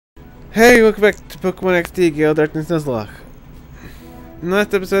Hey, welcome back to Pokemon XD Gale Darkness Nuzlocke. In the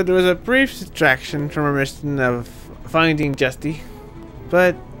last episode, there was a brief distraction from our mission of finding Justy,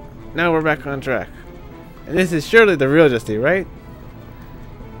 but now we're back on track. And this is surely the real Justy, right?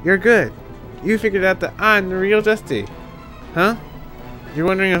 You're good. You figured out that I'm the real Justy. Huh? You're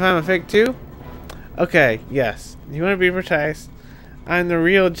wondering if I'm a fake too? Okay, yes. You want to be precise? I'm the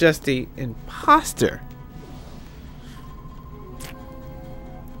real Justy imposter.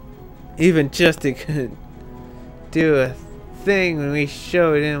 Even Justy couldn't do a thing when we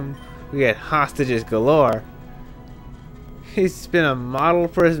showed him we had hostages galore. He's been a model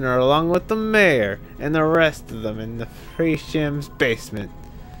prisoner along with the mayor and the rest of them in the Free Shim's basement.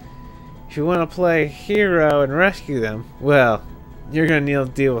 If you want to play hero and rescue them, well, you're gonna need to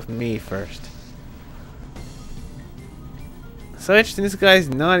deal with me first. So interesting, this guy's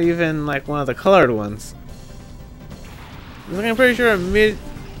not even like one of the colored ones. Like, I'm pretty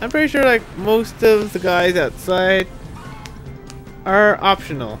sure like most of the guys outside are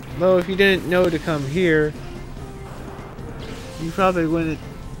optional. Though if you didn't know to come here, you probably wouldn't.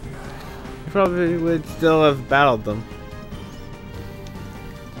 You probably would still have battled them.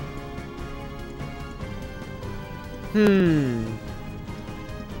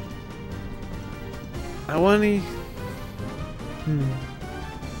 I want to.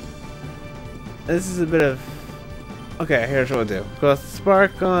 This is a bit of. Okay, here's what we'll do. Go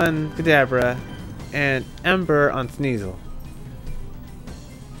Spark on Kadabra and Ember on Sneasel.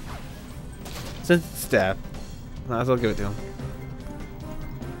 Since it's stab, might as well give it to him.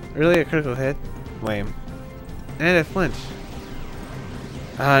 Really, a critical hit? Lame. And a flinch.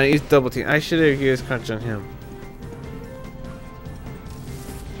 He's double team. I should have used Crunch on him.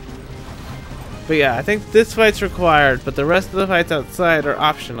 But yeah, I think this fight's required, but the rest of the fights outside are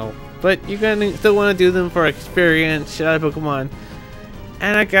optional. But you're gonna still want to do them for experience, shit out of Pokemon,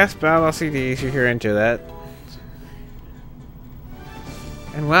 and I guess battle CDs if you're into that.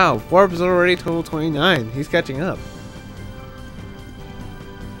 And wow, Forb's already total 29. He's catching up.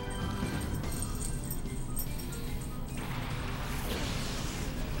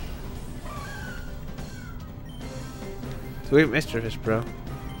 Sweet mischievous, bro.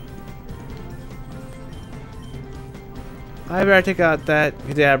 I better take out that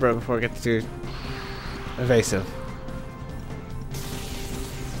Kadabra before it gets too evasive.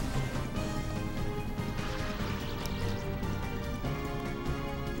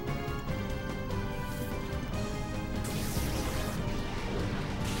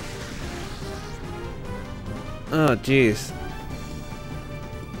 Oh, jeez.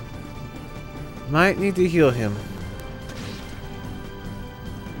 Might need to heal him.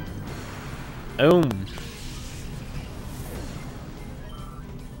 Boom.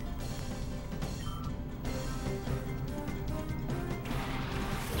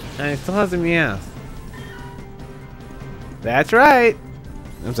 And he still has a Meowth. That's right.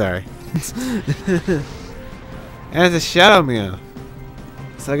 I'm sorry. And it's a Shadow Meowth.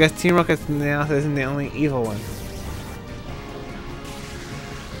 So I guess Team Rocket's Meowth isn't the only evil one.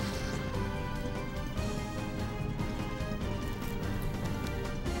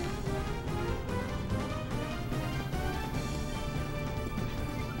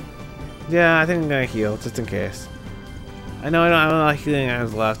 Yeah, I think I'm gonna heal just in case. I know I don't have a lot of healing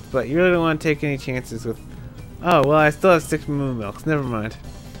items left, but you really don't want to take any chances with... Oh, well, I still have 6 Moon Milks. Never mind.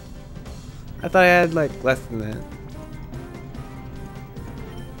 I thought I had, like, less than that.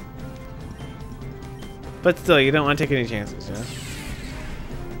 But still, you don't want to take any chances, you know?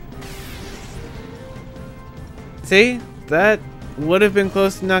 See? That would have been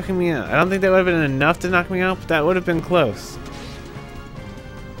close to knocking me out. I don't think that would have been enough to knock me out, but that would have been close.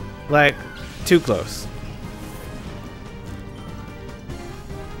 Like, too close.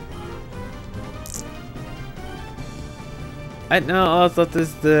 No, I'll thought this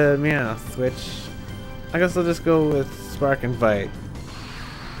is the Meowth, which I guess I'll just go with Spark and Bite.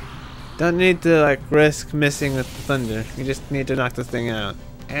 Don't need to like risk missing with the Thunder. You just need to knock this thing out.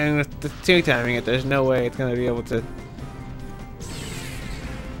 And with the 2-timing it, there's no way it's gonna be able to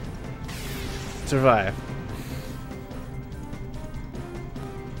survive.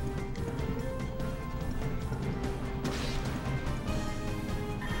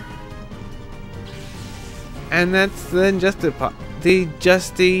 And that's then just the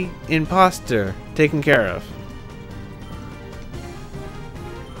Justy imposter taken care of.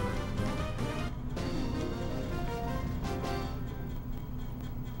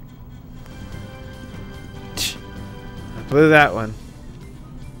 I blew that one.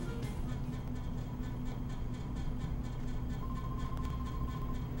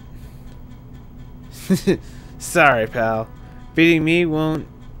 Sorry, pal. Beating me won't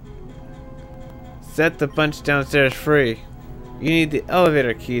set the bunch downstairs free. You need the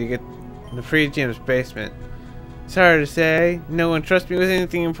elevator key to get the free gym's basement. Sorry to say, no one trusts me with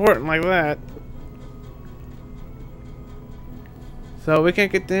anything important like that. So we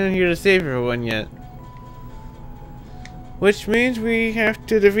can't get down here to save everyone yet. Which means we have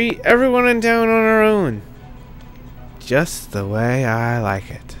to defeat everyone in town on our own. Just the way I like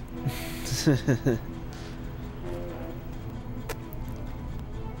it.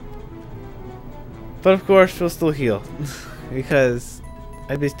 But of course we'll still heal. Because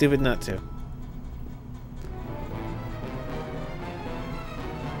I'd be stupid not to.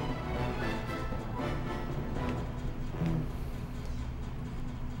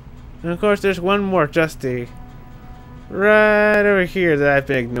 And of course there's one more Justy right over here that I've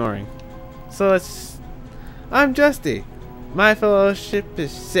been ignoring. So let's... I'm Justy. My fellowship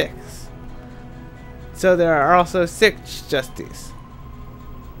is 6. So there are also 6 Justies.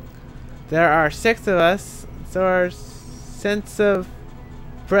 There are 6 of us, so our sense of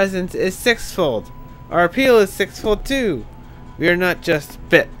presence is 6-fold. Our appeal is 6-fold too. We are not just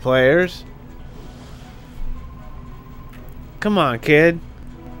bit players. Come on, kid.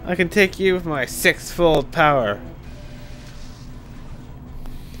 I can take you with my 6-fold power.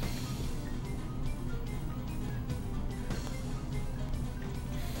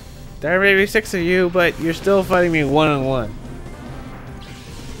 There may be 6 of you, but you're still fighting me one-on-one.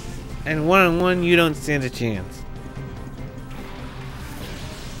 And one-on-one, you don't stand a chance.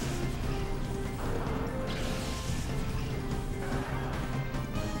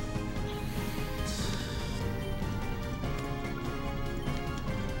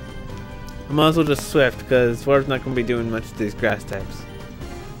 I might as well just swift, because Voltorb's not going to be doing much to these grass types.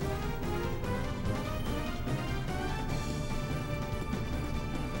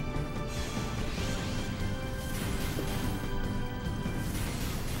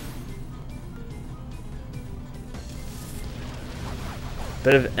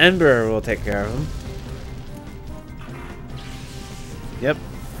 But if Ember will take care of him. Yep.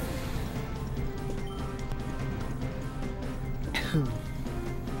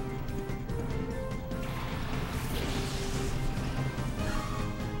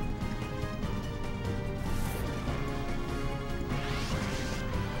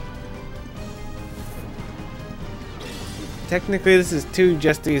 Technically this is 2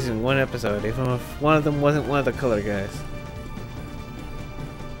 Justies in 1 episode, even if one of them wasn't one of the color guys.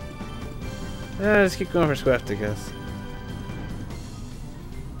 Just keep going for Swift, I guess.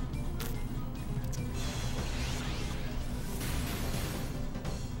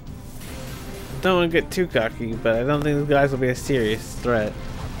 Don't want to get too cocky, but I don't think these guys will be a serious threat.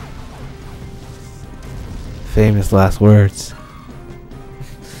 Famous last words.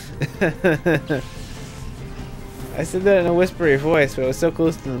 I said that in a whispery voice, but it was so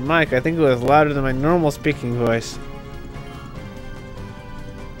close to the mic, I think it was louder than my normal speaking voice.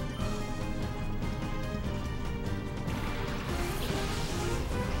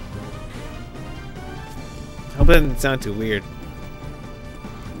 Hope that didn't sound too weird.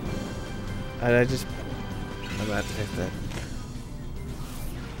 I'm gonna have to fix that.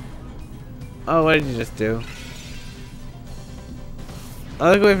 Oh, what did you just do?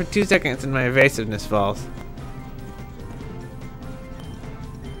 I'll look away for 2 seconds and my evasiveness falls.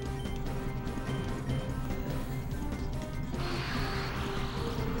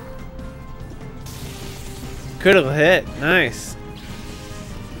 Critical hit, nice.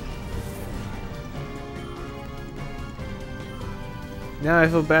 Now I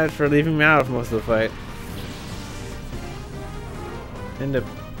feel bad for leaving me out of most of the fight.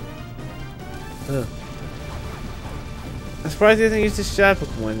 Ugh. I'm surprised he hasn't used his shot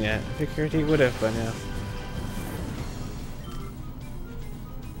Pokemon yet. I figured he would have by now.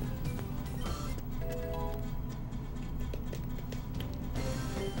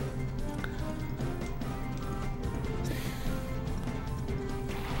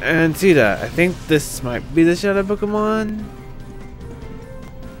 And Sita, I think this might be the Shadow Pokemon.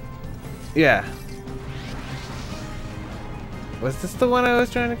 Yeah. Was this the one I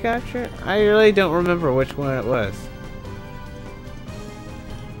was trying to capture? I really don't remember which one it was.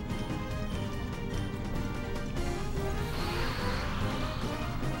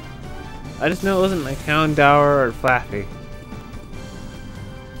 I just know it wasn't like Houndour or Flaffy.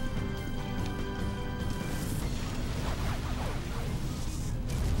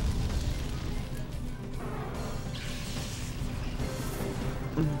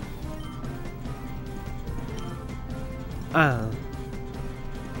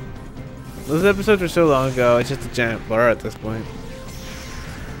 Those episodes were so long ago, it's just a giant blur at this point.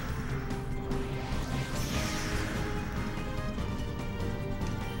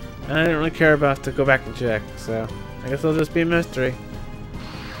 I didn't really care about to go back and check, so I guess it'll just be a mystery.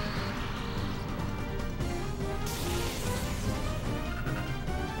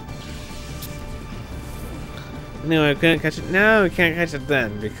 Anyway, we couldn't catch it. No, we can't catch it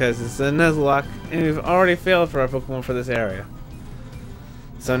then because it's a Nuzlocke, and we've already failed for our Pokemon for this area.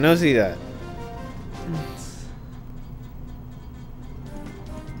 So no see that.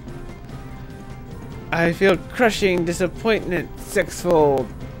 I feel crushing disappointment sixfold.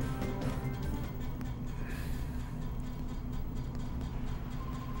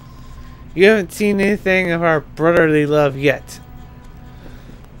 You haven't seen anything of our brotherly love yet.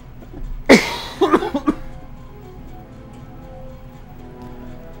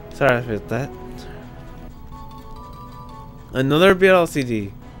 Sorry about that. Another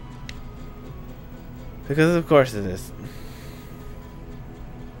BLCD. Because of course it is.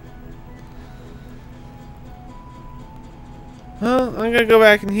 Well, I'm gonna go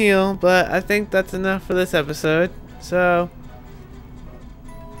back and heal, but I think that's enough for this episode. So,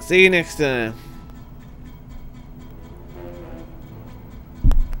 see you next time.